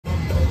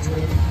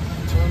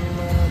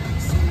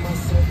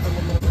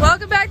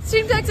It's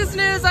Team Texas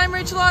News. I'm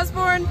Rachel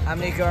Osborne. I'm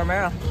Nico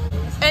Romero.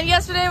 And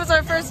yesterday was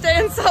our first day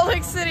in Salt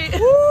Lake City.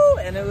 Woo!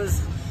 And it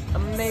was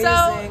amazing.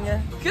 So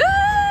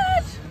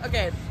good!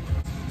 Okay.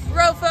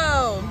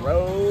 Rofo.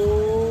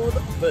 Roll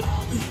the foot.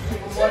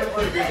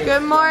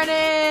 Good morning!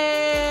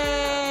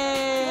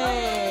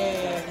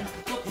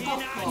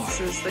 This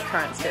is the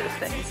current state of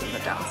things in the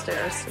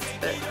downstairs. It's a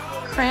bit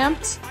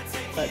cramped,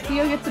 but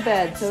Theo gets to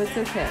bed, so it's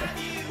okay.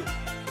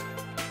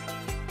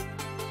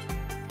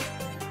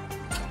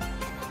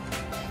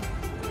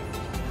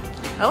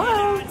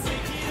 Hello!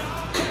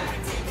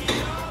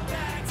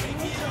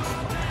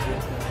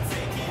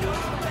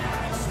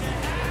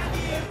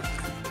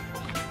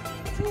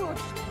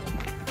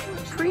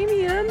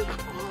 Premium.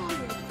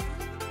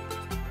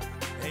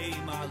 Hey,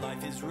 my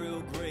life is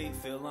real great.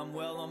 Feel I'm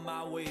well on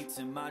my way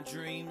to my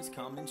dreams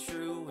coming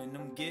true, and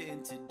I'm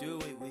getting to do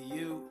it with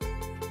you.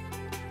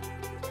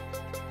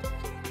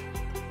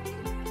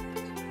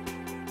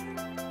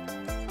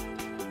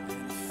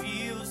 It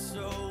feels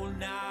so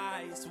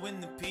nice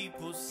when the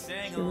people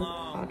sing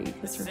along,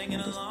 singing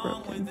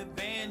along with the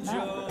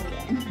banjo.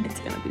 It's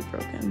gonna be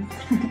broken.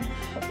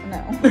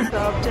 No.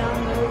 Stop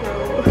down the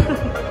road.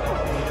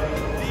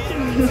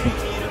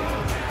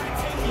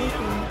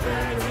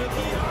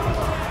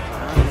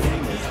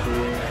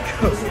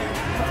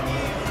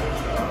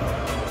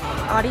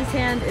 Audie's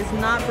hand is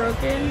not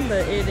broken,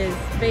 but it is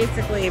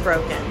basically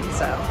broken,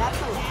 so.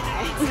 That's a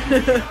lie.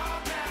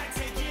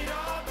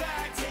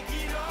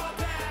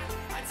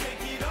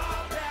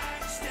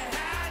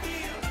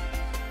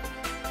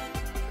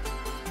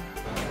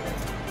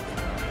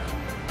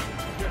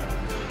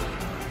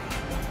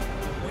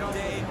 One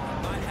day,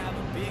 might have a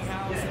big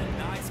house and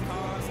nice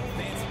cars and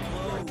fancy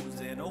clothes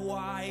and a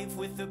wife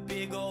with a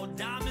big old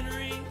diamond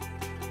ring.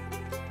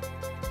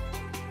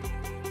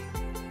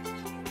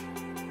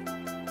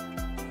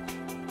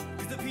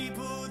 The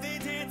people, they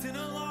dancing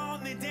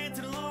along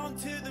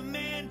to the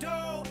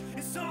mando.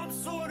 It's some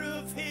sort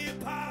of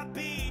hip-hop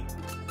beat.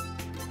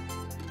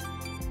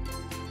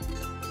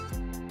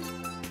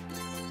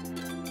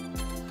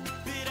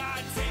 But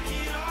I take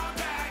it all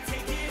back,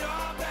 take it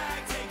all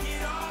back, take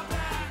it all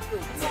back,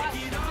 take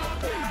it all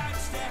back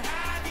just to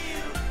have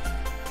you.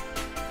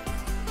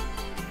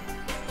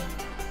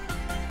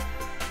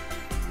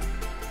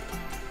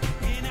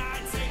 And I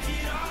take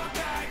it all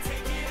back,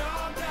 take it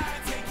all back,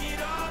 take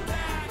it all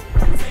back.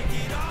 Take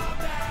it all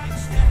back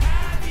just to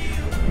have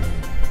you.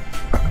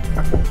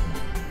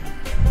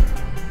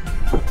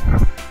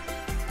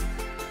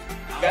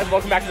 Guys,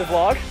 welcome back to the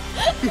vlog.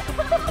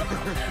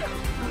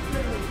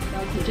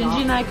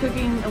 Gingy and I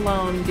cooking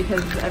alone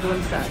because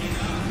everyone sucks.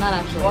 Not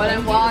actually.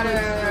 Water,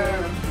 water.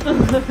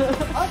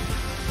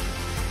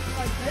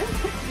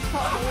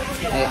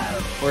 Hey,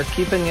 we're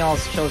keeping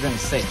y'all's children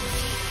safe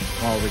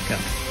while we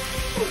cook.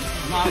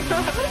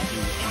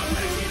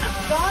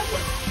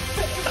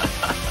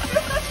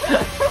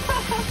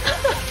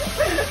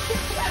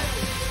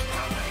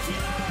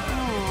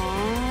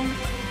 Aww,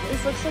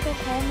 this looks like a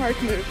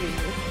Hallmark movie.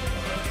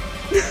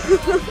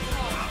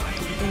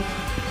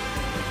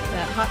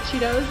 That hot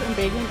Cheetos and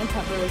bacon and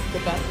pepper is the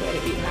best way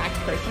to eat mac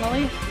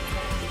personally.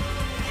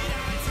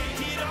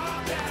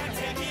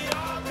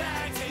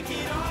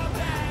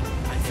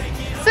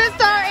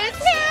 Sister is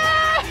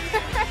here!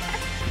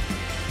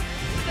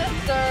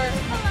 Sister,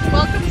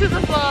 welcome to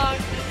the vlog.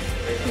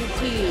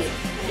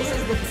 This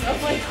is the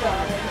subway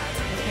club.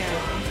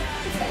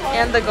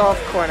 And the golf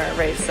corner,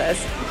 Ray says.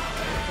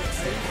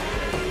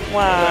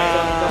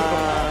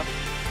 Wow.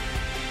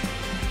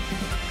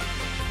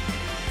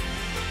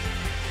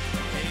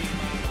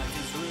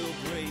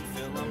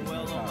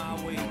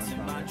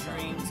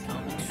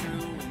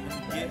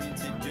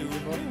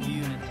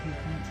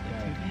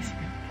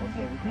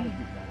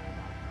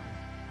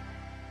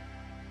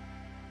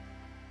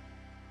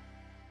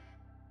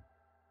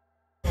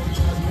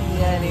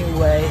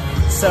 Anyway,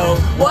 so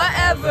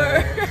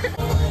Whatever.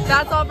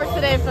 That's all for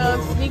today,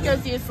 folks.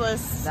 Nico's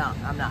useless. no,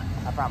 I'm not.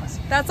 I promise.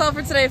 That's all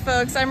for today,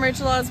 folks. I'm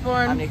Rachel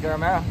Osborne. I'm Nico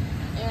Romero.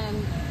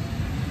 And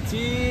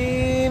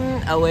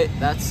Team. Oh wait,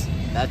 that's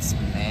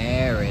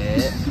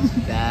Merritt.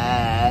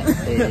 That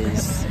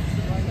is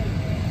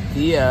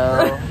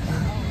Theo.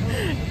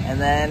 And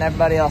then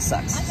everybody else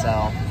sucks.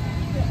 So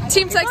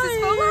Team Texas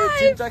for life.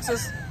 Team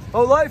Texas.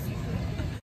 Oh, life.